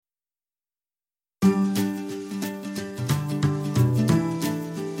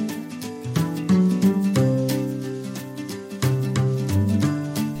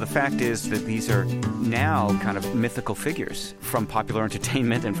fact is that these are now kind of mythical figures from popular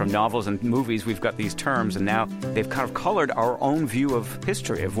entertainment and from novels and movies. We've got these terms, and now they've kind of colored our own view of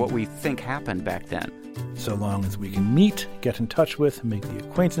history, of what we think happened back then. So long as we can meet, get in touch with, make the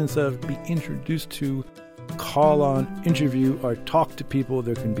acquaintance of, be introduced to, call on, interview, or talk to people,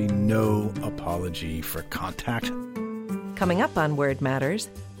 there can be no apology for contact. Coming up on Word Matters,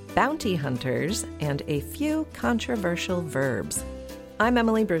 bounty hunters and a few controversial verbs. I'm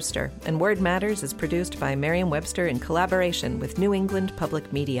Emily Brewster, and Word Matters is produced by Merriam-Webster in collaboration with New England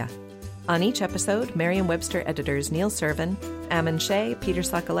Public Media. On each episode, Merriam-Webster editors Neil Servin, Ammon Shea, Peter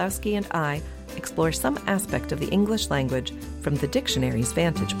Sokolowski, and I explore some aspect of the English language from the dictionary's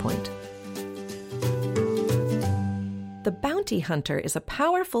vantage point. The bounty hunter is a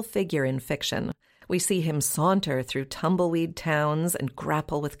powerful figure in fiction. We see him saunter through tumbleweed towns and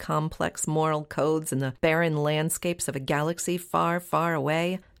grapple with complex moral codes in the barren landscapes of a galaxy far, far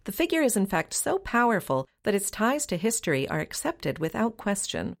away. The figure is in fact so powerful that its ties to history are accepted without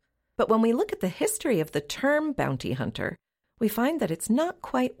question. But when we look at the history of the term bounty hunter, we find that it's not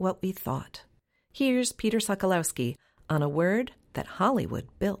quite what we thought. Here's Peter Sokolowski on a word that Hollywood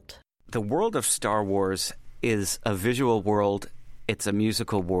built. The world of Star Wars is a visual world, it's a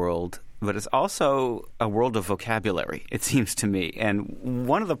musical world, but it's also a world of vocabulary, it seems to me. And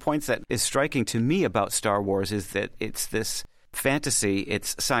one of the points that is striking to me about Star Wars is that it's this fantasy,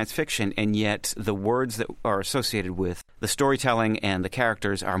 it's science fiction, and yet the words that are associated with the storytelling and the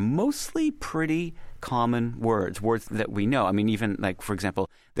characters are mostly pretty common words that we know. I mean, even like, for example,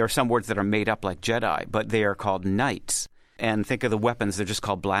 there are some words that are made up like Jedi, but they are called knights. And think of the weapons, they're just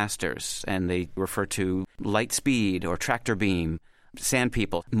called blasters, and they refer to light speed or tractor beam, sand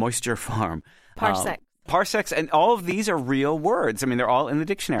people, moisture farm. Parsecs, and all of these are real words. I mean, they're all in the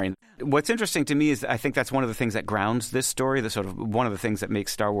dictionary. What's interesting to me is that I think that's one of the things that grounds this story. One of the things that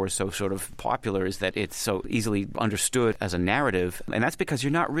makes Star Wars so sort of popular is that it's so easily understood as a narrative. And that's because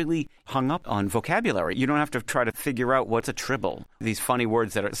you're not really hung up on vocabulary. You don't have to try to figure out what's a tribble, these funny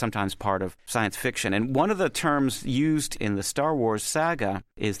words that are sometimes part of science fiction. And one of the terms used in the Star Wars saga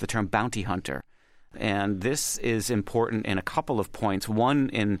is the term bounty hunter. And this is important in a couple of points. One,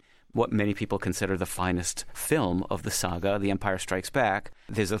 in what many people consider the finest film of the saga, The Empire Strikes Back.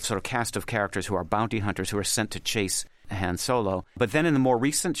 There's a sort of cast of characters who are bounty hunters who are sent to chase Han Solo. But then in the more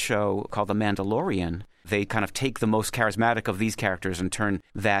recent show called The Mandalorian, they kind of take the most charismatic of these characters and turn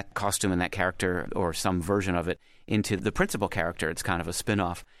that costume and that character, or some version of it, into the principal character. It's kind of a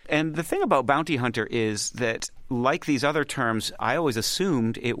spin-off. And the thing about bounty hunter is that, like these other terms, I always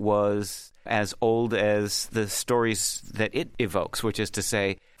assumed it was as old as the stories that it evokes, which is to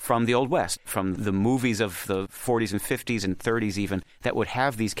say, from the Old West, from the movies of the 40s and 50s and 30s even, that would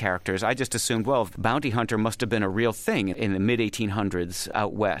have these characters. I just assumed, well, bounty hunter must have been a real thing in the mid-1800s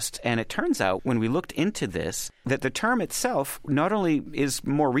out west. And it turns out, when we looked into this, that the term itself not only is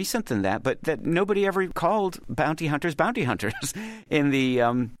more recent than that, but that nobody ever called bounty hunters in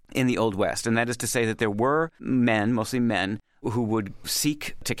the Old West. And that is to say that there were men, mostly men, who would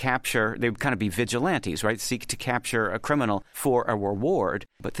seek to capture, they would kind of be vigilantes, right? Seek to capture a criminal for a reward,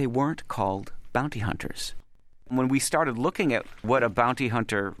 but they weren't called bounty hunters. When we started looking at what a bounty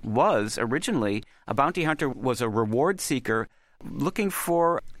hunter was originally, a bounty hunter was a reward seeker looking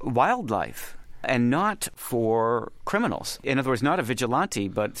for wildlife and not for criminals. In other words, not a vigilante,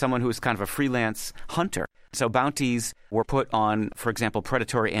 but someone who was kind of a freelance hunter. So bounties were put on, for example,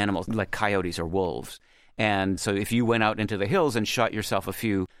 predatory animals like coyotes or wolves. And so if you went out into the hills and shot yourself a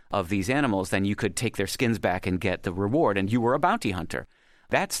few of these animals, then you could take their skins back and get the reward, and you were a bounty hunter.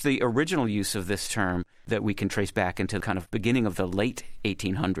 That's the original use of this term that we can trace back into kind of beginning of the late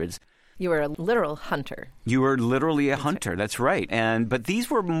 1800s. You were a literal hunter. You were literally a hunter, that's right. But these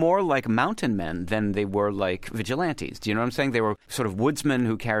were more like mountain men than they were like vigilantes. Do you know what I'm saying? They were sort of woodsmen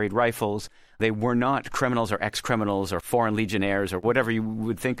who carried rifles. They were not criminals or ex-criminals or foreign legionnaires or whatever you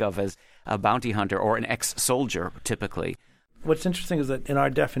would think of as a bounty hunter or an ex-soldier, typically. What's interesting is that in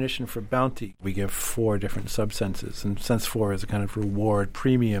our definition for bounty, we give 4 different subsenses. And sense 4 is a kind of reward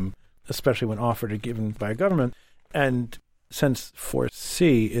premium, especially when offered or given by a government. And sense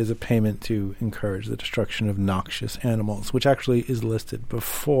 4C is a payment to encourage the destruction of noxious animals, which actually is listed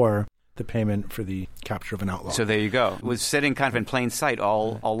before the payment for the capture of an outlaw. So there you go. It was sitting kind of in plain sight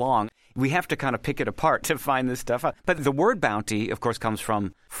all along. We have to kind of pick it apart to find this stuff out. But the word bounty, of course, comes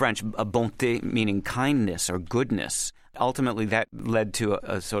from French bonté, meaning kindness or goodness. Ultimately, that led to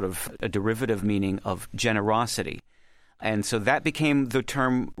a sort of a derivative meaning of generosity. And so that became the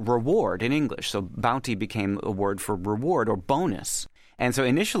term reward in English. So bounty became a word for reward or bonus. And so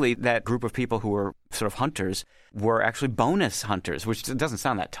initially that group of people who were sort of hunters were actually bonus hunters, which doesn't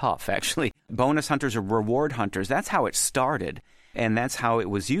sound that tough, actually. Bonus hunters or reward hunters, that's how it started, and that's how it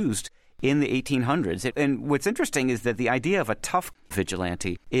was used in the 1800s. And what's interesting is that the idea of a tough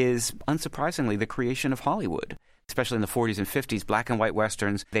vigilante is, unsurprisingly, the creation of Hollywood. Especially in the 40s and 50s, black and white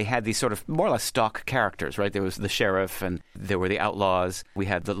westerns, they had these sort of more or less stock characters, right? There was the sheriff and there were the outlaws. We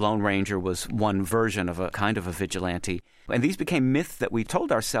had the Lone Ranger was one version of a kind of a vigilante. And these became myths that we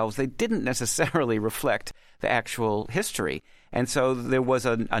told ourselves they didn't necessarily reflect the actual history. And so there was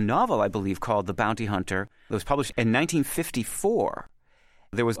a novel, I believe, called The Bounty Hunter that was published in 1954.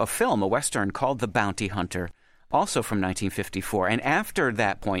 There was a film, a western, called The Bounty Hunter, also from 1954. And after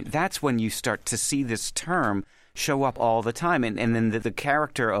that point, that's when you start to see this term show up all the time. And then the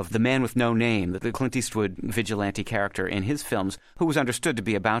character of the man with no name, the Clint Eastwood vigilante character in his films, who was understood to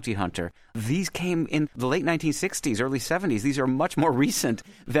be a bounty hunter, these came in the late 1960s, early 70s. These are much more recent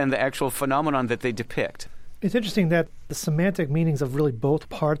than the actual phenomenon that they depict. It's interesting that the semantic meanings of really both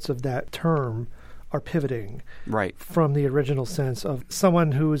parts of that term are pivoting from the original sense of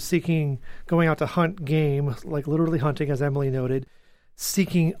someone who is going out to hunt game, like literally hunting, as Emily noted,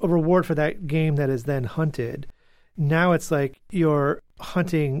 seeking a reward for that game that is then hunted. Now it's like you're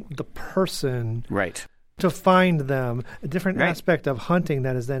hunting the person to find them, a different aspect of hunting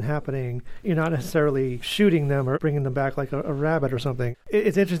that is then happening. You're not necessarily shooting them or bringing them back like a rabbit or something.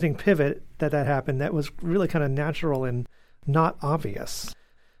 It's an interesting pivot that happened that was really kind of natural and not obvious.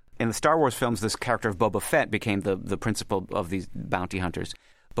 In the Star Wars films, this character of Boba Fett became the principal of these bounty hunters.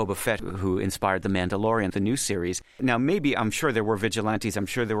 Boba Fett, who inspired The Mandalorian, the new series. Now, maybe, I'm sure there were vigilantes. I'm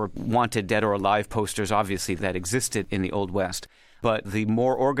sure there were wanted, dead or alive posters, obviously, that existed in the Old West. But the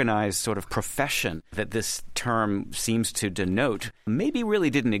more organized sort of profession that this term seems to denote maybe really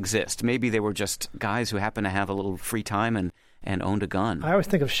didn't exist. Maybe they were just guys who happened to have a little free time and owned a gun. I always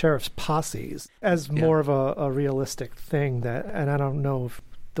think of sheriff's posses as more of a realistic thing, and I don't know if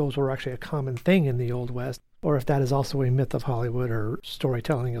those were actually a common thing in the Old West, or if that is also a myth of Hollywood or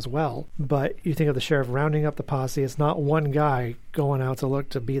storytelling as well. But you think of the sheriff rounding up the posse. It's not one guy going out to look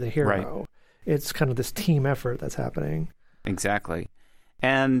to be the hero. Right. It's kind of this team effort that's happening. Exactly.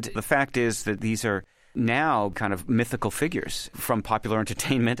 And the fact is that these are now kind of mythical figures from popular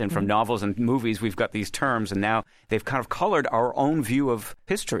entertainment and from novels and movies. We've got these terms, and now they've kind of colored our own view of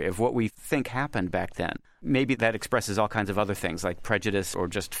history, of what we think happened back then. Maybe that expresses all kinds of other things like prejudice or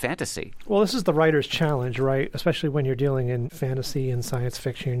just fantasy. Well, this is the writer's challenge, right? Especially when you're dealing in fantasy and science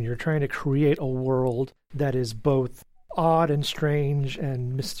fiction. You're trying to create a world that is both odd and strange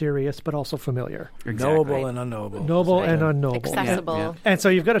and mysterious, but also familiar. Exactly. Knowable and unknowable. Knowable and unknowable. Accessible. Yeah. And so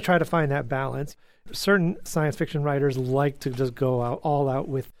you've got to try to find that balance. Certain science fiction writers like to just go all out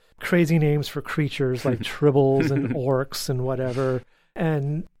with crazy names for creatures like tribbles and orcs and whatever,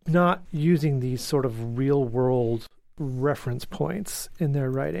 and not using these sort of real-world reference points in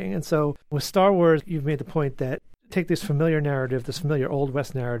their writing. And so with Star Wars, you've made the point that take this familiar narrative, this familiar Old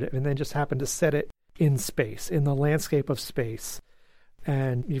West narrative, and then just happen to set it in space, in the landscape of space.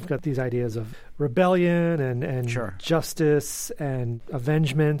 And you've got these ideas of rebellion and justice and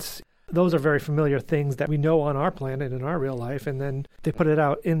avengement. Those are very familiar things that we know on our planet in our real life. And then they put it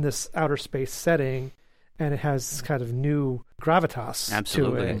out in this outer space setting, and it has kind of new gravitas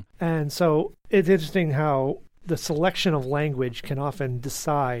to it. And so it's interesting how the selection of language can often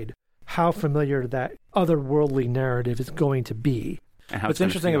decide how familiar that otherworldly narrative is going to be. What's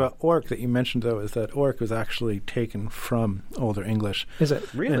interesting about orc that you mentioned, though, is that orc was actually taken from Older English. Is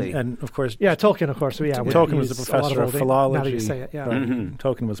it? Really? And of course... Yeah, Tolkien, of course. Yeah, Tolkien was a professor of philology. Now that you say it, yeah.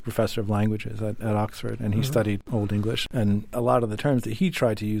 Tolkien was a professor of languages at Oxford, and he studied Old English. And a lot of the terms that he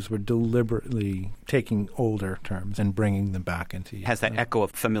tried to use were deliberately taking older terms and bringing them back into use. Has that echo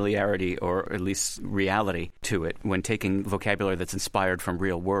of familiarity, or at least reality, to it when taking vocabulary that's inspired from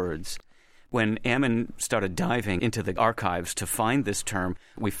real words. When Ammon started diving into the archives to find this term,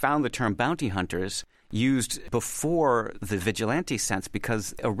 we found the term bounty hunters used before the vigilante sense,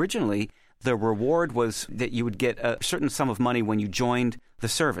 because originally the reward was that you would get a certain sum of money when you joined the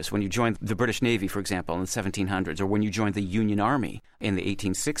service, when you joined the British Navy, for example, in the 1700s, or when you joined the Union Army in the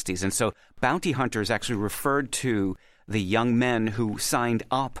 1860s. And so bounty hunters actually referred to the young men who signed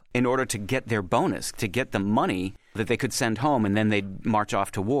up in order to get their bonus, to get the money that they could send home, and then they'd march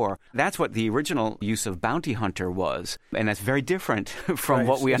off to war. That's what the original use of bounty hunter was, and that's very different from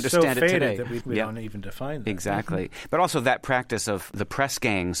what we understand it today. That we don't even define that. Exactly. But also that practice of the press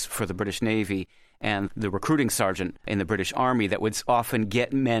gangs for the British Navy and the recruiting sergeant in the British Army that would often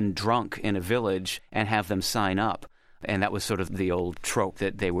get men drunk in a village and have them sign up. And that was sort of the old trope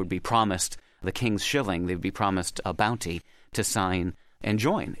that they would be promised the king's shilling, they'd be promised a bounty to sign and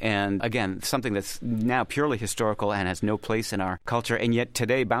join. And again, something that's now purely historical and has no place in our culture. And yet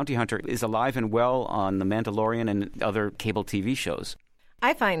today, Bounty Hunter is alive and well on The Mandalorian and other cable TV shows.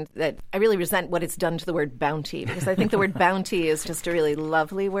 I find that I really resent what it's done to the word bounty, because I think the word bounty is just a really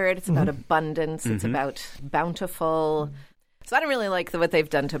lovely word. It's about abundance. It's about bountiful. So I don't really like what they've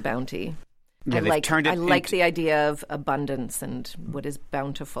done to bounty. Yeah, I like the idea of abundance and what is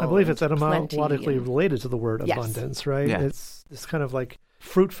bountiful. I believe it's plenty etymologically and related to the word Yes. abundance, right? Yeah. It's kind of like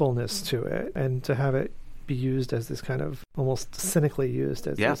fruitfulness to it, and to have it be used as this kind of almost cynically used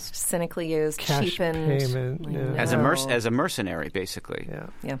as Yeah. this cynically used, cash cheapened. payment. I Yeah. know. As a mercenary, basically. Yeah.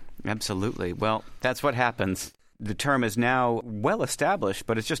 Yeah. Absolutely. Well, that's what happens. The term is now well established,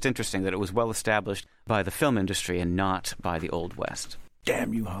 but it's just interesting that it was well established by the film industry and not by the Old West.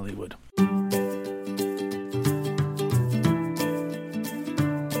 Damn you, Hollywood.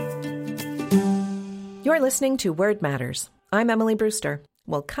 You're listening to Word Matters. I'm Emily Brewster.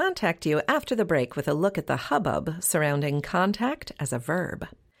 We'll contact you after the break with a look at the hubbub surrounding contact as a verb.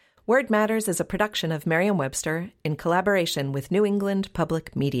 Word Matters is a production of Merriam-Webster in collaboration with New England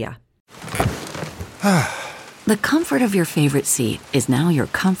Public Media. The comfort of your favorite seat is now your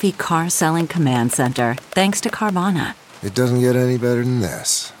comfy car-selling command center, thanks to Carvana. It doesn't get any better than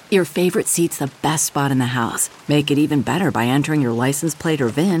this. Your favorite seat's the best spot in the house. Make it even better by entering your license plate or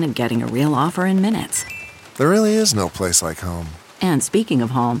VIN and getting a real offer in minutes. There really is no place like home. And speaking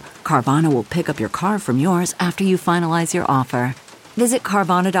of home, Carvana will pick up your car from yours after you finalize your offer. Visit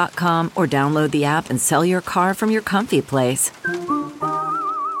Carvana.com or download the app and sell your car from your comfy place.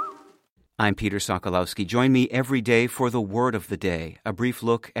 I'm Peter Sokolowski. Join me every day for the Word of the Day, a brief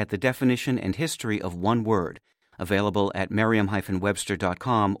look at the definition and history of one word, available at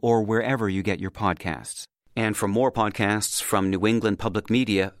merriam-webster.com or wherever you get your podcasts. And for more podcasts from New England Public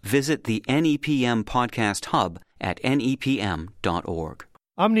Media, visit the NEPM Podcast Hub at nepm.org.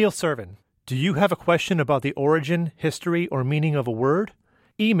 I'm Neil Servin. Do you have a question about the origin, history, or meaning of a word?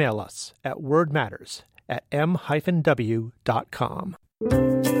 Email us at wordmatters@m-w.com.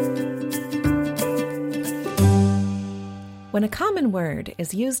 When a common word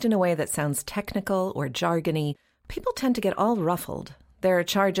is used in a way that sounds technical or jargony, people tend to get all ruffled. There are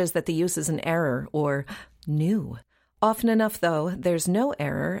charges that the use is an error or new. Often enough, though, there's no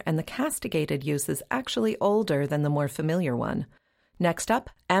error, and the castigated use is actually older than the more familiar one. Next up,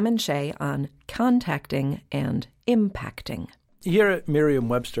 Ammon Shea on contacting and impacting. Here at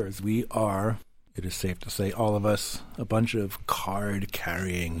Merriam-Webster, as we are, it is safe to say, all of us, a bunch of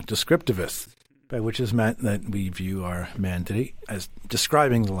card-carrying descriptivists, by which is meant that we view our mandate as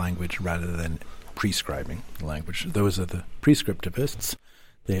describing the language rather than prescribing the language. Those are the prescriptivists.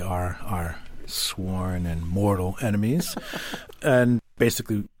 They are our sworn and mortal enemies. And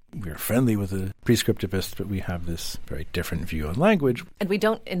basically, we're friendly with the prescriptivists, but we have this very different view on language. And we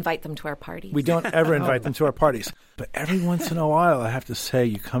don't invite them to our parties. We don't ever invite them to our parties. But every once in a while, I have to say,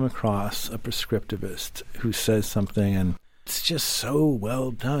 you come across a prescriptivist who says something, and it's just so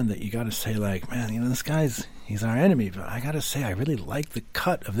well done that you got to say, like, man, you know, he's our enemy, but I got to say, I really like the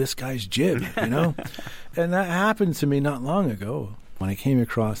cut of this guy's jib, you know? And that happened to me not long ago when I came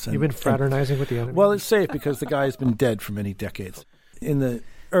across... You've been fraternizing with the enemy. Well, it's safe because the guy's been dead for many decades. In the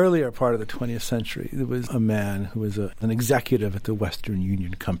earlier part of the 20th century, there was a man who was an executive at the Western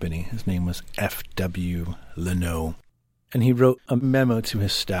Union Company. His name was F.W. Lenoux. And he wrote a memo to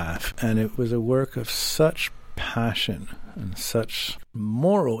his staff, and it was a work of such passion and such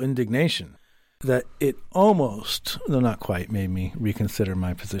moral indignation that it almost, though not quite, made me reconsider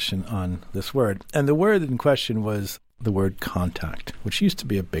my position on this word. And the word in question was the word contact, which used to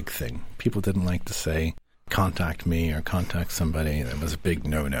be a big thing. People didn't like to say, contact me or contact somebody. That was a big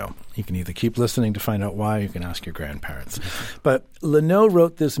no-no. You can either keep listening to find out why, or you can ask your grandparents. But Lenoux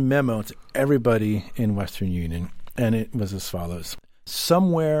wrote this memo to everybody in Western Union, and it was as follows.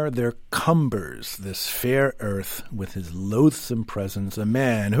 Somewhere there cumbers this fair earth with his loathsome presence a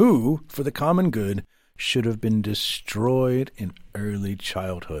man who, for the common good, should have been destroyed in early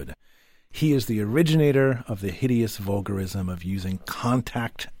childhood. He is the originator of the hideous vulgarism of using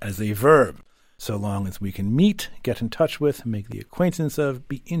contact as a verb. So long as we can meet, get in touch with, make the acquaintance of,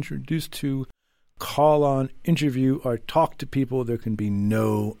 be introduced to, call on, interview, or talk to people, there can be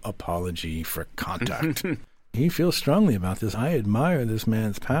no apology for contact. He feels strongly about this. I admire this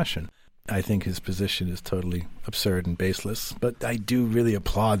man's passion. I think his position is totally absurd and baseless, but I do really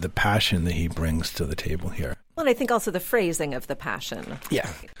applaud the passion that he brings to the table here. Well, and I think also the phrasing of the passion. Yeah.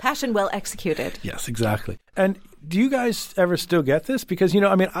 Passion well executed. Yes, exactly. And do you guys ever still get this? Because,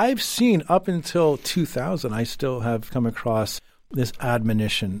 I've seen up until 2000, I still have come across this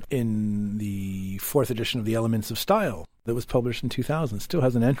admonition in the 4th edition of the Elements of Style that was published in 2000 still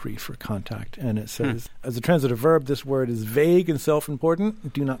has an entry for contact. And it says, as a transitive verb, this word is vague and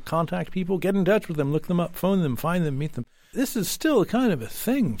self-important. Do not contact people. Get in touch with them. Look them up. Phone them. Find them. Meet them. This is still kind of a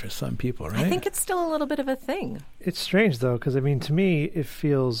thing for some people, right? I think it's still a little bit of a thing. It's strange, though, because, to me, it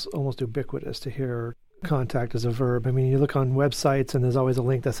feels almost ubiquitous to hear contact as a verb. You look on websites and there's always a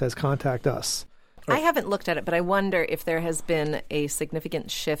link that says contact us. I haven't looked at it, but I wonder if there has been a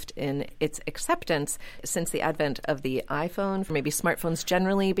significant shift in its acceptance since the advent of the iPhone, or maybe smartphones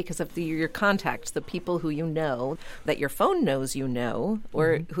generally, because of your contacts, the people who you know, that your phone knows you know,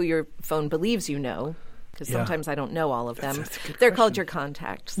 or who your phone believes you know. Because sometimes I don't know all of them. They're called your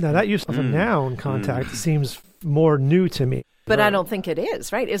contacts. Now, that use of a noun, contact, seems more new to me. But I don't think it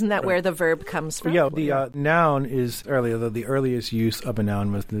is, right? Isn't that where the verb comes from? Yeah, the noun is earlier. The earliest use of a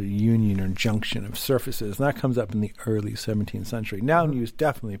noun was the union or junction of surfaces. And that comes up in the early 17th century. Noun use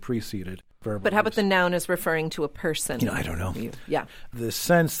definitely preceded verbal But how about use. the noun is referring to a person? I don't know. Yeah. The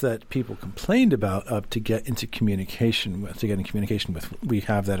sense that people complained about to get into communication with, we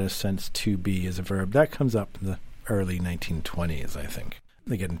have that as sense to be as a verb. That comes up in the early 1920s, I think.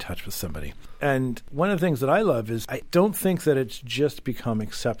 They get in touch with somebody. And one of the things that I love is I don't think that it's just become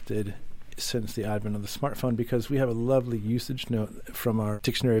accepted since the advent of the smartphone, because we have a lovely usage note from our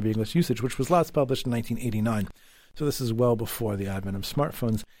Dictionary of English Usage, which was last published in 1989. So this is well before the advent of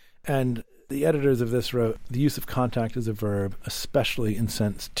smartphones. And the editors of this wrote, the use of contact as a verb, especially in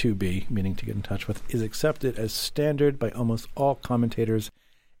sense to be, meaning to get in touch with, is accepted as standard by almost all commentators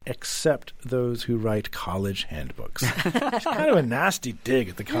except those who write college handbooks. It's kind of a nasty dig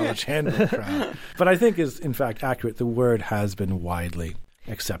at the college handbook crowd. But I think is, in fact, accurate. The word has been widely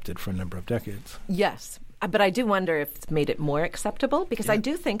accepted for a number of decades. Yes. But I do wonder if it's made it more acceptable, because I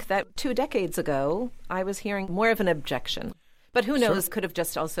do think that 2 decades ago, I was hearing more of an objection. But who knows, could have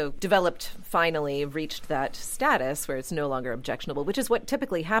just also developed, finally reached that status where it's no longer objectionable, which is what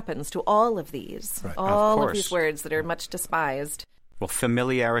typically happens to all of these, all of these words that are much despised. Well,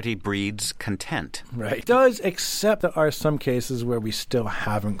 familiarity breeds content. Right. It does, except there are some cases where we still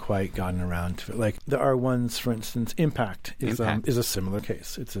haven't quite gotten around to it. Like there are ones, for instance, impact is a similar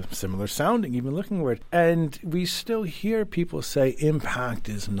case. It's a similar sounding, even looking word. And we still hear people say impact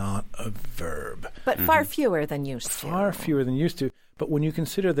is not a verb. But far fewer than used to. Far fewer than used to. But when you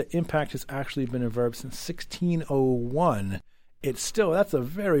consider that impact has actually been a verb since 1601, that's a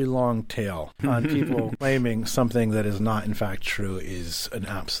very long tail on people claiming something that is not, in fact, true is an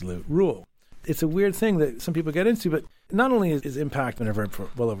absolute rule. It's a weird thing that some people get into, but not only is impact been a verb for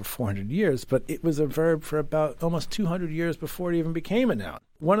well over 400 years, but it was a verb for about almost 200 years before it even became a noun.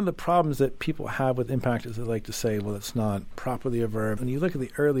 One of the problems that people have with impact is they like to say, well, it's not properly a verb. When you look at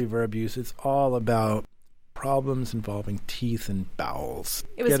the early verb use, it's all about problems involving teeth and bowels.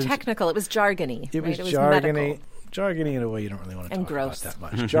 It was technical. It was jargony. It was jargony. Medical. Jargony in a way you don't really want to talk gross. about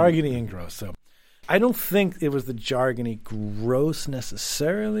that much. Jargony and gross. So I don't think it was the jargony gross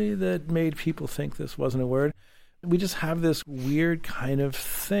necessarily that made people think this wasn't a word. We just have this weird kind of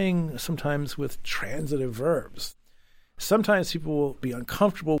thing sometimes with transitive verbs. Sometimes people will be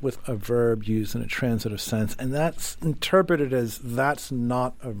uncomfortable with a verb used in a transitive sense, and that's interpreted as that's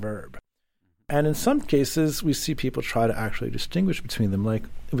not a verb. And in some cases, we see people try to actually distinguish between them, like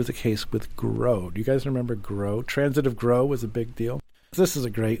it was a case with grow. Do you guys remember grow? Transitive grow was a big deal. This is a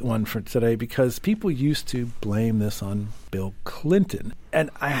great one for today because people used to blame this on Bill Clinton. And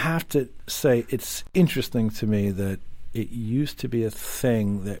I have to say it's interesting to me that it used to be a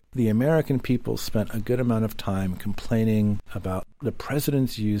thing that the American people spent a good amount of time complaining about the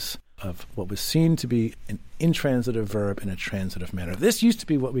president's use of what was seen to be an intransitive verb in a transitive manner. This used to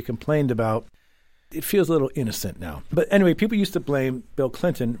be what we complained about. It feels a little innocent now. But anyway, people used to blame Bill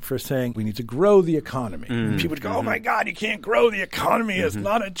Clinton for saying we need to grow the economy. And people would go, oh my God, you can't grow the economy. It's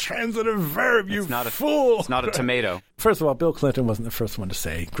not a transitive verb, you fool. It's not a tomato. First of all, Bill Clinton wasn't the first one to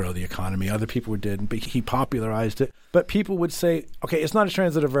say grow the economy. Other people did, but he popularized it. But people would say, okay, it's not a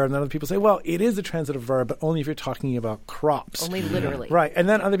transitive verb. And then other people say, well, it is a transitive verb, but only if you're talking about crops. Only literally. Right. And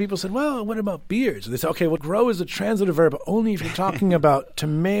then other people said, well, what about beers? And they said, okay, well, grow is a transitive verb, but only if you're talking about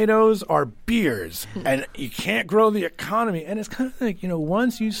tomatoes or beers. And you can't grow the economy. And it's kind of like,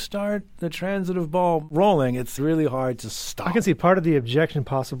 once you start the transitive ball rolling, it's really hard to stop. I can see part of the objection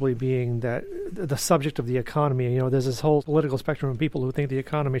possibly being that the subject of the economy, there's this whole political spectrum of people who think the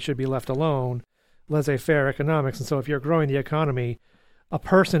economy should be left alone, laissez-faire economics. And so if you're growing the economy, a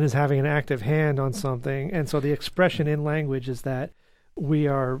person is having an active hand on something. And so the expression in language is that we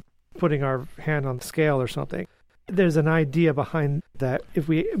are putting our hand on the scale or something. There's an idea behind that. If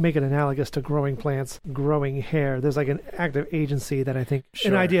we make it analogous to growing plants, growing hair, there's like an active agency that I think,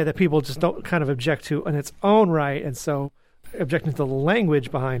 an idea that people just don't kind of object to in its own right. And so objecting to the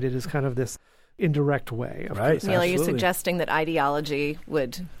language behind it is kind of this indirect way. Right. Neil, are you Absolutely. suggesting that ideology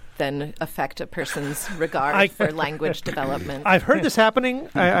would then affect a person's regard for language development? I've heard this happening.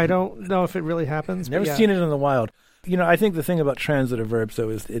 I don't know if it really happens. Never seen it in the wild. I think the thing about transitive verbs, though,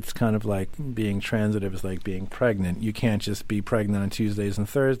 is it's kind of like being transitive is like being pregnant. You can't just be pregnant on Tuesdays and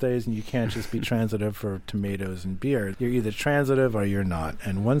Thursdays, and you can't just be transitive for tomatoes and beer. You're either transitive or you're not.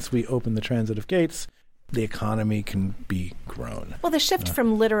 And once we open the transitive gates, the economy can be grown. Well, the shift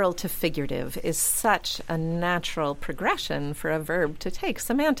from literal to figurative is such a natural progression for a verb to take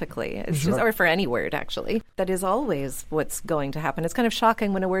semantically, or for any word, actually. That is always what's going to happen. It's kind of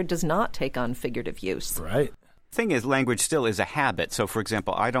shocking when a word does not take on figurative use. Right. Thing is, language still is a habit. So, for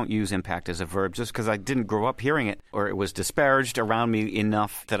example, I don't use impact as a verb just because I didn't grow up hearing it, or it was disparaged around me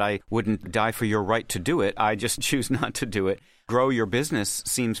enough that I wouldn't die for your right to do it. I just choose not to do it. Grow your business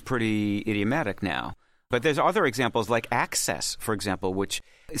seems pretty idiomatic now. But there's other examples like access, for example, which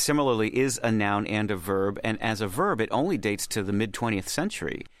similarly is a noun and a verb. And as a verb, it only dates to the mid-20th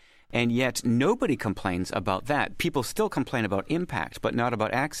century. And yet nobody complains about that. People still complain about impact, but not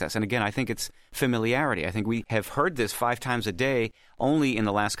about access. And again, I think it's familiarity. I think we have heard this 5 times a day only in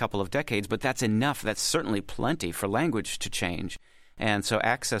the last couple of decades, but that's enough. That's certainly plenty for language to change. And so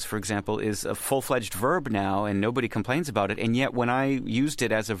access, for example, is a full-fledged verb now, and nobody complains about it. And yet when I used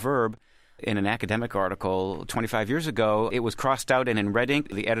it as a verb in an academic article 25 years ago, it was crossed out, and in red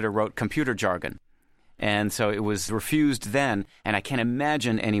ink, the editor wrote computer jargon. And so it was refused then, and I can't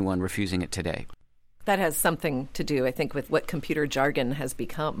imagine anyone refusing it today. That has something to do, I think, with what computer jargon has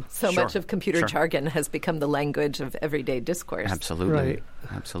become. So Sure. much of computer jargon has become the language of everyday discourse. Absolutely. Right.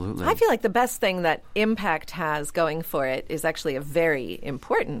 Absolutely. I feel like the best thing that impact has going for it is actually a very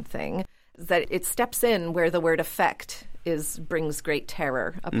important thing, is that it steps in where the word effect brings great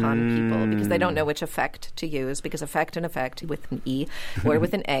terror upon people because they don't know which effect to use, because effect and effect with an E or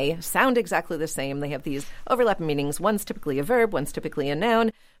with an A sound exactly the same. They have these overlapping meanings. One's typically a verb, one's typically a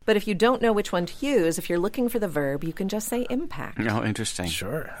noun. But if you don't know which one to use, if you're looking for the verb, you can just say impact. Oh, interesting.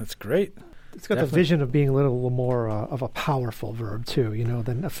 Sure. That's great. It's got Definitely. the vision of being a little more of a powerful verb, too,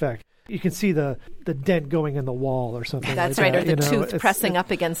 than effect. You can see the dent going in the wall or something. That's like right, that, or the tooth pressing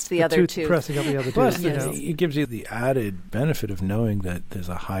up against the other tooth. Pressing up the other Plus, tooth. it gives you the added benefit of knowing that there's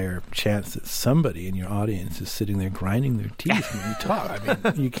a higher chance that somebody in your audience is sitting there grinding their teeth when you talk. I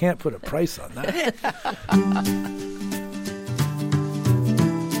mean, you can't put a price on that.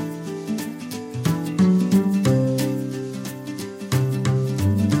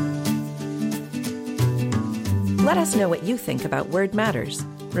 Let us know what you think about Word Matters.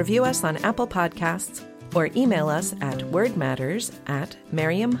 Review us on Apple Podcasts or email us at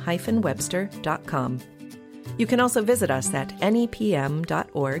wordmatters@merriam-webster.com. You can also visit us at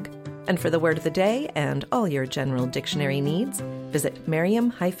nepm.org. And for the word of the day and all your general dictionary needs, visit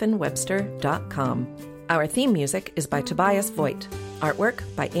merriam-webster.com. Our theme music is by Tobias Voigt. Artwork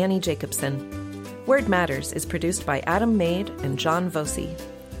by Annie Jacobson. Word Matters is produced by Adam Maid and John Vosi.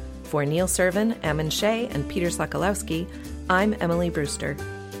 For Neil Servin, Ammon Shea, and Peter Sokolowski, I'm Emily Brewster.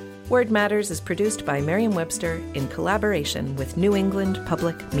 Word Matters is produced by Merriam-Webster in collaboration with New England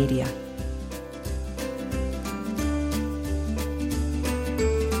Public Media.